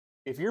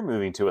If you're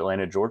moving to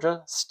Atlanta,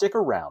 Georgia, stick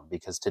around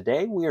because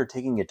today we are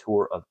taking a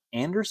tour of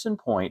Anderson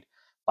Point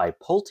by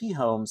Pulte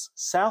Homes,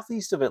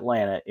 southeast of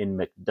Atlanta in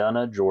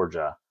McDonough,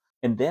 Georgia.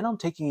 And then I'm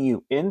taking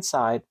you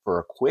inside for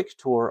a quick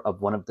tour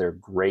of one of their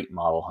great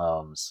model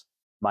homes.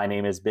 My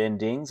name is Ben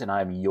Dings and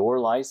I'm your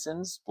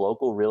licensed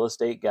local real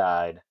estate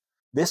guide.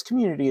 This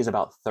community is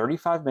about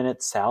 35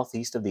 minutes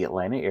southeast of the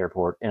Atlanta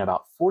airport and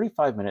about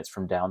 45 minutes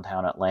from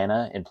downtown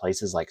Atlanta in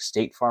places like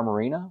State Farm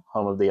Arena,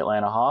 home of the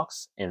Atlanta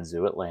Hawks, and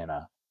Zoo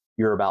Atlanta.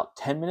 You're about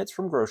 10 minutes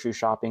from grocery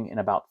shopping and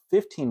about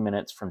 15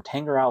 minutes from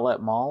Tanger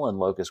Outlet Mall and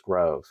Locust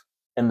Grove.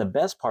 And the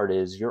best part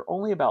is you're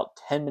only about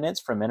 10 minutes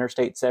from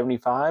Interstate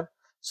 75,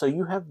 so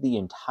you have the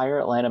entire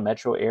Atlanta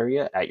metro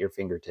area at your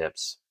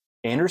fingertips.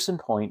 Anderson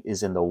Point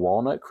is in the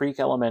Walnut Creek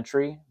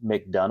Elementary,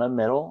 McDonough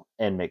Middle,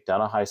 and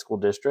McDonough High School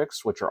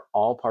districts, which are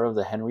all part of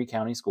the Henry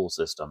County school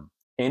system.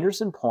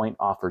 Anderson Point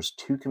offers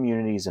two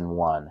communities in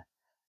one.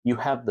 You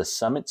have the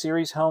Summit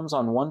Series homes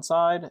on one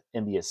side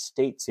and the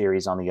Estate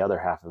Series on the other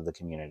half of the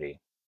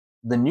community.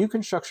 The new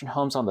construction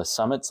homes on the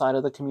Summit side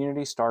of the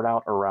community start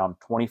out around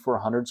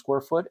 2,400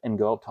 square foot and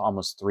go up to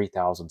almost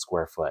 3,000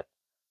 square foot.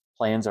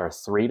 Plans are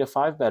 3 to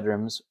 5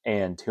 bedrooms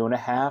and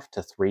 2.5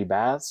 to 3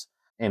 baths,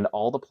 and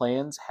all the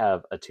plans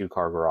have a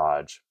 2-car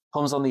garage.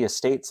 Homes on the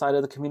Estate side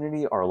of the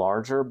community are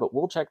larger, but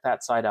we'll check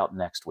that side out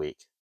next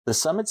week. The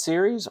Summit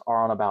Series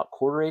are on about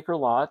quarter-acre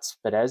lots,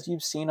 but as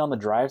you've seen on the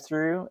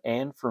drive-through,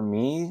 and for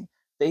me,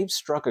 they've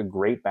struck a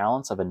great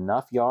balance of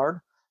enough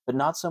yard, but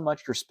not so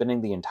much you're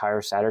spending the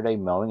entire Saturday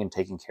mowing and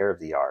taking care of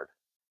the yard.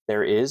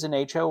 There is an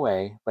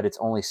HOA, but it's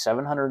only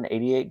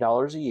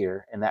 $788 a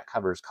year, and that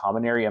covers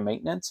common area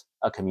maintenance,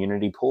 a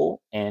community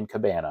pool, and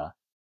cabana.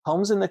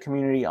 Homes in the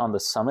community on the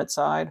Summit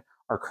side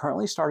are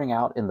currently starting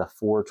out in the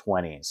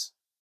 420s.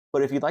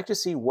 But if you'd like to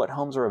see what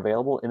homes are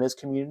available in this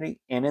community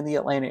and in the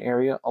Atlanta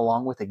area,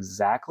 along with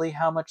exactly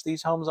how much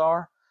these homes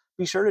are,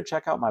 be sure to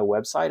check out my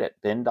website at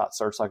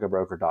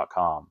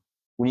ben.searchlikeabroker.com.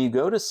 When you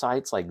go to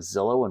sites like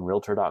Zillow and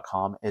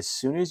Realtor.com, as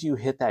soon as you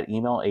hit that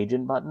email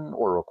agent button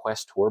or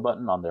request tour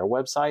button on their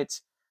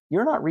websites,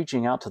 you're not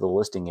reaching out to the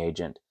listing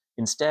agent.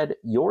 Instead,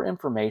 your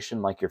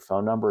information like your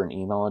phone number and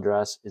email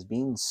address is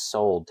being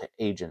sold to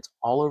agents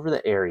all over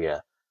the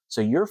area, so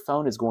your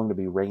phone is going to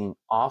be ringing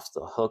off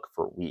the hook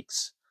for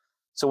weeks.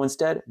 So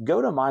instead,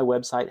 go to my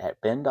website at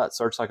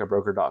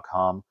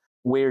ben.searchlikeabroker.com,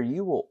 where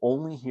you will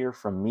only hear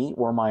from me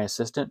or my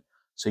assistant,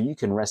 so you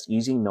can rest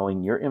easy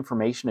knowing your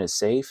information is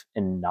safe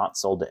and not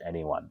sold to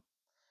anyone.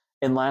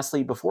 And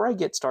lastly, before I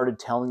get started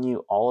telling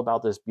you all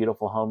about this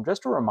beautiful home,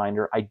 just a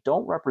reminder, I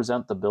don't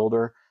represent the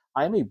builder.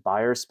 I am a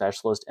buyer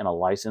specialist and a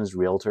licensed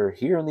realtor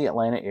here in the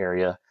Atlanta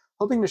area,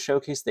 hoping to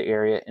showcase the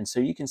area and so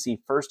you can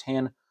see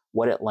firsthand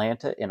what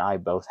Atlanta and I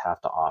both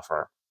have to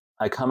offer.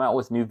 I come out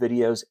with new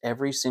videos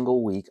every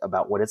single week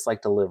about what it's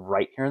like to live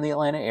right here in the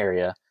Atlanta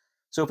area.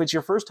 So if it's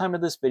your first time to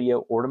this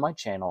video or to my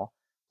channel,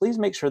 please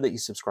make sure that you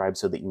subscribe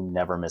so that you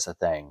never miss a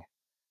thing.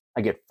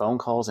 I get phone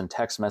calls and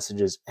text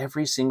messages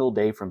every single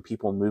day from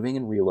people moving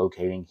and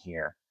relocating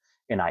here,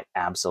 and I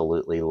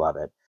absolutely love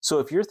it. So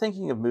if you're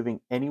thinking of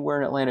moving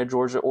anywhere in Atlanta,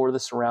 Georgia, or the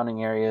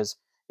surrounding areas,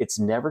 it's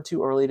never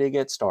too early to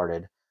get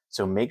started.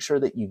 So make sure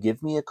that you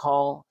give me a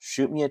call,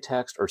 shoot me a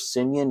text, or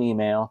send me an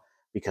email,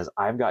 because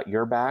I've got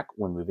your back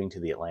when moving to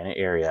the Atlanta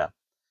area.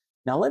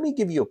 Now let me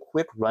give you a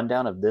quick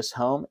rundown of this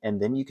home,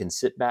 and then you can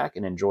sit back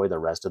and enjoy the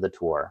rest of the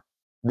tour.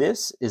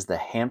 This is the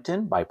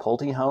Hampton by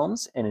Pulte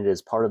Homes, and it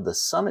is part of the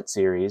Summit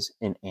Series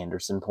in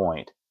Anderson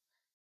Point.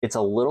 It's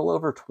a little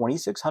over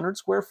 2,600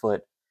 square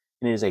foot,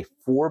 and it is a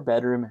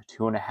 4-bedroom,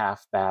 2.5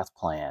 bath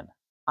plan.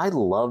 I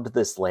loved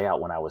this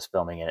layout when I was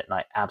filming it, and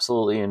I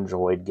absolutely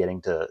enjoyed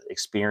getting to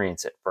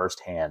experience it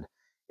firsthand.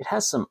 It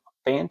has some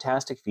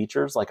fantastic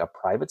features like a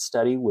private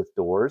study with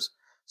doors,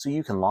 so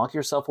you can lock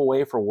yourself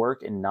away for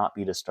work and not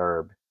be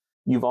disturbed.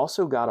 You've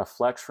also got a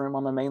flex room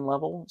on the main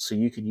level, so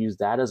you could use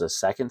that as a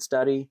second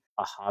study,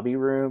 a hobby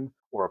room,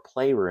 or a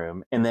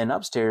playroom. And then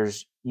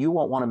upstairs, you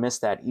won't want to miss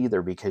that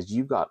either because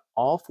you've got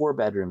all 4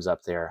 bedrooms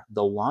up there.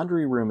 The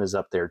laundry room is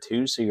up there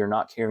too, so you're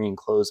not carrying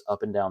clothes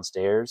up and down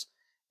stairs.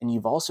 And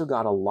you've also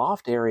got a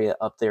loft area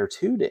up there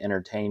too to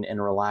entertain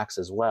and relax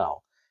as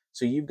well.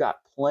 So you've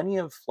got plenty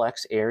of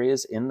flex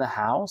areas in the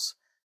house.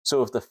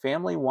 So if the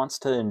family wants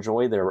to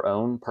enjoy their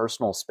own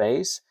personal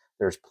space,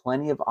 there's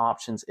plenty of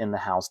options in the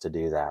house to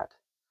do that.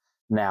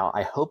 Now,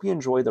 I hope you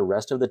enjoy the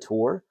rest of the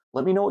tour.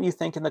 Let me know what you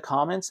think in the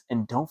comments,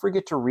 and don't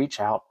forget to reach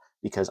out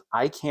because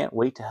I can't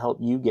wait to help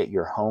you get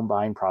your home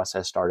buying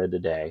process started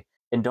today.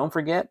 And don't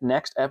forget,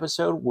 next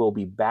episode we'll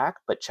be back,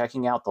 but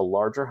checking out the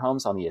larger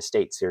homes on the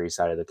Estate Series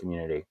side of the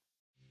community.